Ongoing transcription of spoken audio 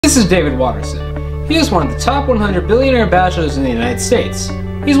This is David Watterson. He is one of the top 100 billionaire bachelors in the United States.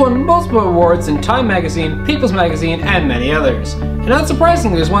 He's won multiple awards in Time Magazine, People's Magazine, and many others. And not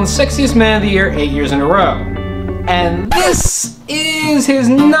surprisingly, he's won Sexiest Man of the Year 8 years in a row. And this is his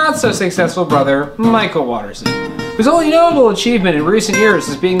not-so-successful brother, Michael Watterson, whose only notable achievement in recent years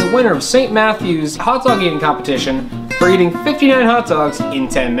is being the winner of St. Matthew's hot dog eating competition for eating 59 hot dogs in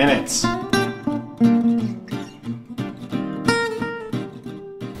 10 minutes.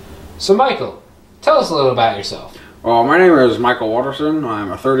 So Michael, tell us a little about yourself. Well, my name is Michael Watterson.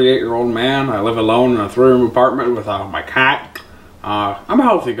 I'm a 38-year-old man. I live alone in a 3-room apartment with my cat. I'm a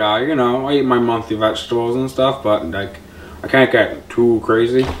healthy guy, you know. I eat my monthly vegetables and stuff, but like, I can't get too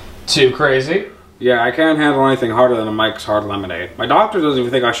crazy. Too crazy? Yeah, I can't handle anything harder than a Mike's Hard Lemonade. My doctor doesn't even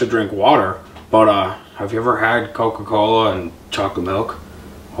think I should drink water, but have you ever had Coca-Cola and chocolate milk?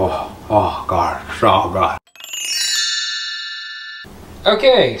 Oh God, so good.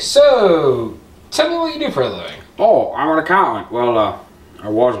 Okay, so tell me what you do for a living. Oh, I'm an accountant. Well, I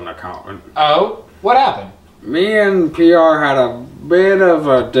was an accountant. Oh, what happened? Me and PR had a bit of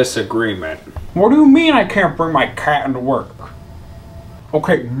a disagreement. What do you mean I can't bring my cat into work?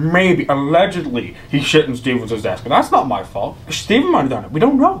 Okay, maybe, allegedly, he shit in Stevens' desk, but that's not my fault. Steven might have done it, we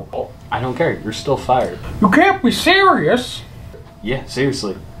don't know. Oh, I don't care, you're still fired. You can't be serious. Yeah,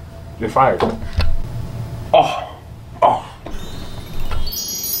 seriously, you're fired. Oh.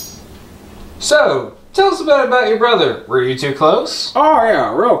 So, tell us about your brother. Were you two close? Oh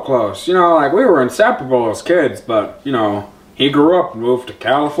yeah, real close. You know, like we were inseparable as kids, but you know, he grew up and moved to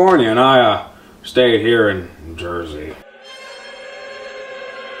California and I stayed here in Jersey.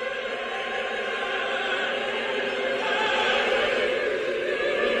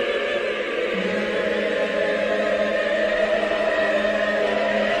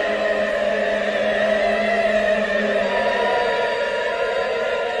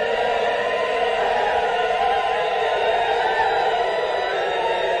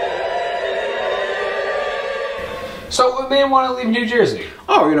 So what made him want to leave New Jersey?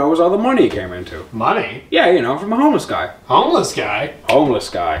 Oh, you know, it was all the money he came into. Money? Yeah, you know, from a homeless guy. Homeless guy? Homeless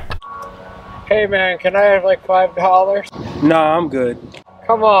guy. Hey man, can I have like $5? Nah, I'm good.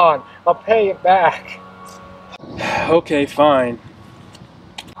 Come on, I'll pay it back. Okay, fine.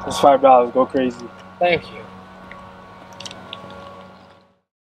 It's $5, go crazy. Thank you.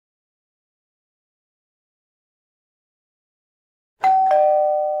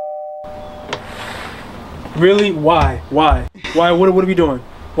 Really? Why? Why? Why? What are we doing?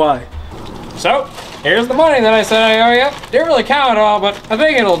 Why? So, here's the money that I said I owe you. Didn't really count at all, but I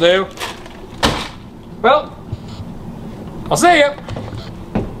think it'll do. Well, I'll see you.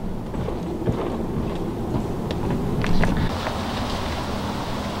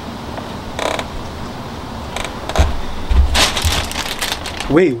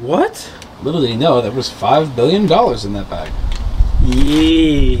 Wait, what? Little did he know there was $5 billion in that bag.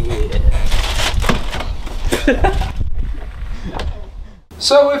 Yeah.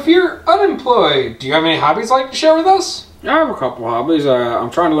 So, if you're unemployed, do you have any hobbies you'd like to share with us? I have a couple hobbies.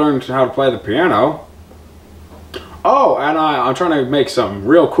 I'm trying to learn how to play the piano. Oh, and I'm trying to make some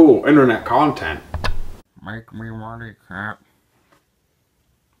real cool internet content. Make me money, cat.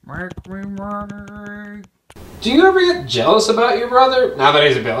 Make me money. Do you ever get jealous about your brother, now that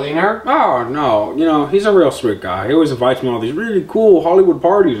he's a billionaire? Oh, no. You know, he's a real sweet guy. He always invites me to all these really cool Hollywood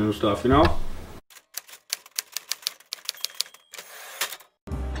parties and stuff, you know?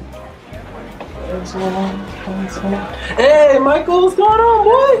 Hey, Michael, what's going on,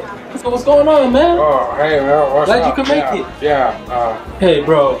 boy? What's going on, man? Oh, hey, man, what's Glad up? you could make it. Yeah, Hey,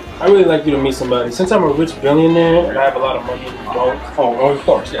 bro, I really like you to meet somebody. Since I'm a rich billionaire and I have a lot of money in the bank, oh, of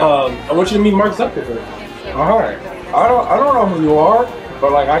course, yeah. I want you to meet Mark Zuckerberg. Alright. I don't know who you are,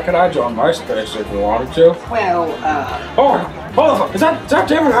 but like I could add you on MySpace if you wanted to. Well, Oh, hold on. Is that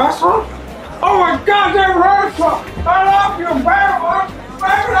David Hasselhoff? Oh my God, David Hasselhoff! I love you, baby!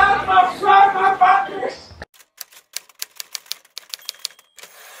 David Hasselhoff, son, my buddies!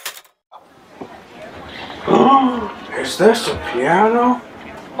 Is this a piano?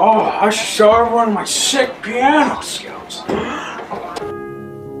 Oh, I should show everyone my sick piano skills.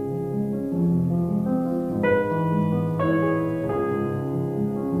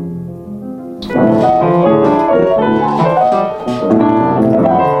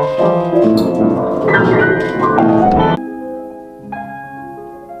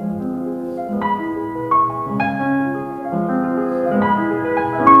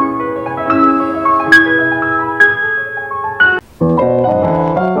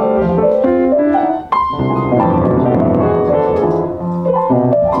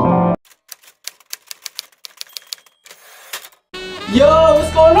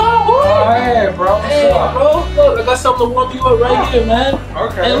 Oh, hey, bro. Hey, bro. Look, I got something to warm you up right here, man.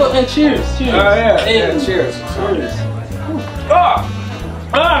 Okay. Hey, look, hey, cheers. Cheers. Oh, yeah. Hey, Yeah, cheers. Cheers. Oh,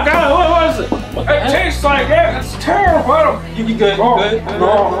 God, what was it? It tastes like it. It's terrible. You good? Oh, Good?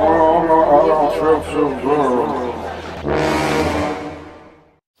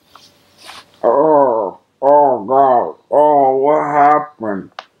 Oh God. Oh, what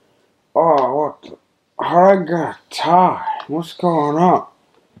happened? Oh, what the, how'd I get tied? What's going on?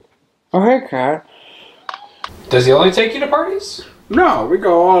 Oh, hey, Cat. Does he only take you to parties? No, we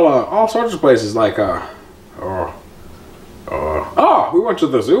go all sorts of places like, we went to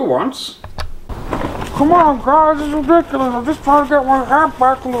the zoo once. Come on, guys, this is ridiculous. I'm just trying to get my hat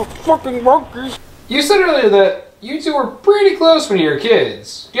back from those fucking monkeys. You said earlier that you two were pretty close when you were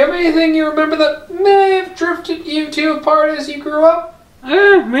kids. Do you have anything you remember that may have drifted you two apart as you grew up?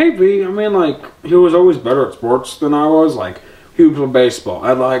 Maybe. I mean, like, he was always better at sports than I was. Like, he would play baseball,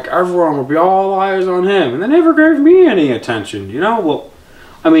 and, like, everyone would be all eyes on him, and they never gave me any attention, you know? Well,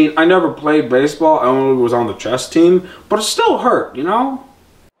 I mean, I never played baseball. I only was on the chess team, but it still hurt, you know?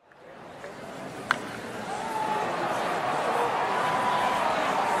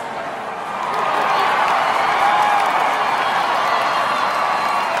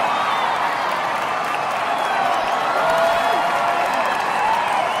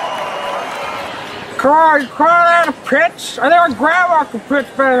 Come on, you calling that a pitch? I think my grandma could pitch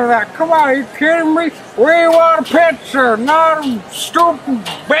better than that. Come on, are you kidding me? We want a pitcher, not a stupid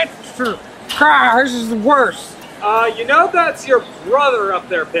pitcher. God, this is the worst. You know that's your brother up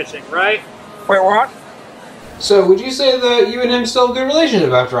there pitching, right? Wait, what? So would you say that you and him still have a good relationship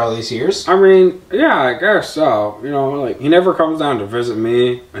after all these years? I mean, yeah, I guess so. You know, like, he never comes down to visit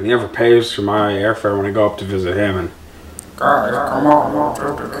me, and he never pays for my airfare when I go up to visit him, and Guys, come on,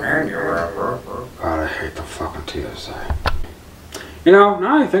 don't take the candy wrapper. God, I hate the fucking TSA. You know,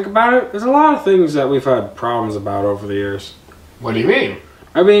 now that I think about it, there's a lot of things that we've had problems about over the years. What do you mean?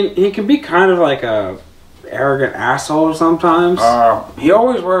 I mean, he can be kind of like a arrogant asshole sometimes. He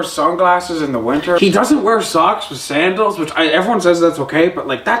always wears sunglasses in the winter. He doesn't wear socks with sandals, which everyone says that's okay, but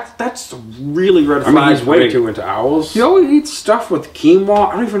like that's really red flag. I mean, he's way too into owls. He always eats stuff with quinoa.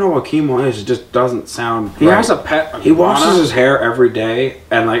 I don't even know what quinoa is. It just doesn't sound. He has a pet. He washes his hair every day,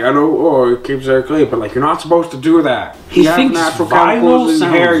 and like I know, he keeps hair clean, but like you're not supposed to do that. He thinks natural chemicals in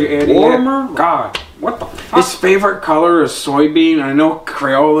hair, you idiot. Warmer? God. What the fuck? His favorite color is soybean. I know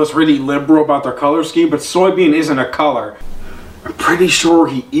Crayola's really liberal about their color scheme, but soybean isn't a color. I'm pretty sure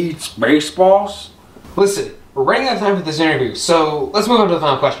he eats baseballs. Listen, we're running out of time for this interview, so let's move on to the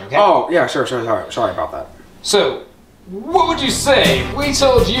final question, okay? Oh, yeah, sure, sorry about that. So, what would you say if we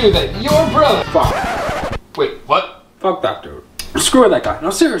told you that your brother... Fuck. Wait, what? Fuck that dude. Screw that guy. No,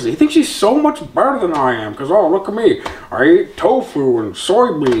 seriously, he thinks he's so much better than I am. Because, oh, look at me. I eat tofu and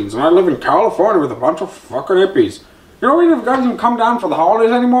soybeans, and I live in California with a bunch of fucking hippies. You know, even if guys don't come down for the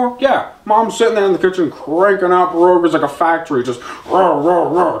holidays anymore, yeah, mom's sitting there in the kitchen cranking out pierogies like a factory, just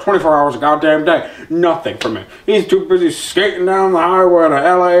 24 hours a goddamn day. Nothing for me. He's too busy skating down the highway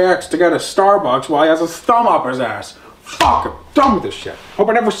to LAX to get a Starbucks while he has his thumb up his ass. Fuck him. Done with this shit. Hope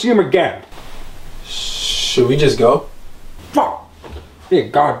I never see him again. Should we just go? Fuck. Need a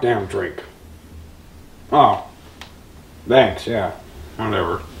goddamn drink. Oh. Thanks, yeah.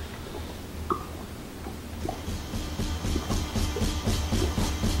 Whatever.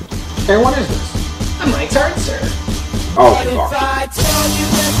 Hey, what is this? I'm Mike's hard, sir. Oh, fuck. I told you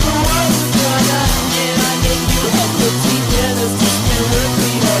that the world was gonna end, I gave you equity in a system with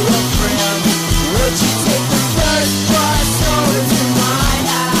me or your friend. Would you take the first bus over to my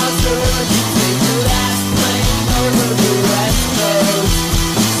house, or would you take the last plane over the West Coast?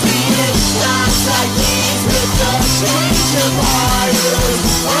 Swedish nights like these with a change of orders,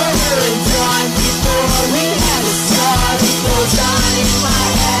 order and time before we had a start. It goes on in my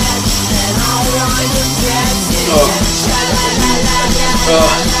head, and I want to get it.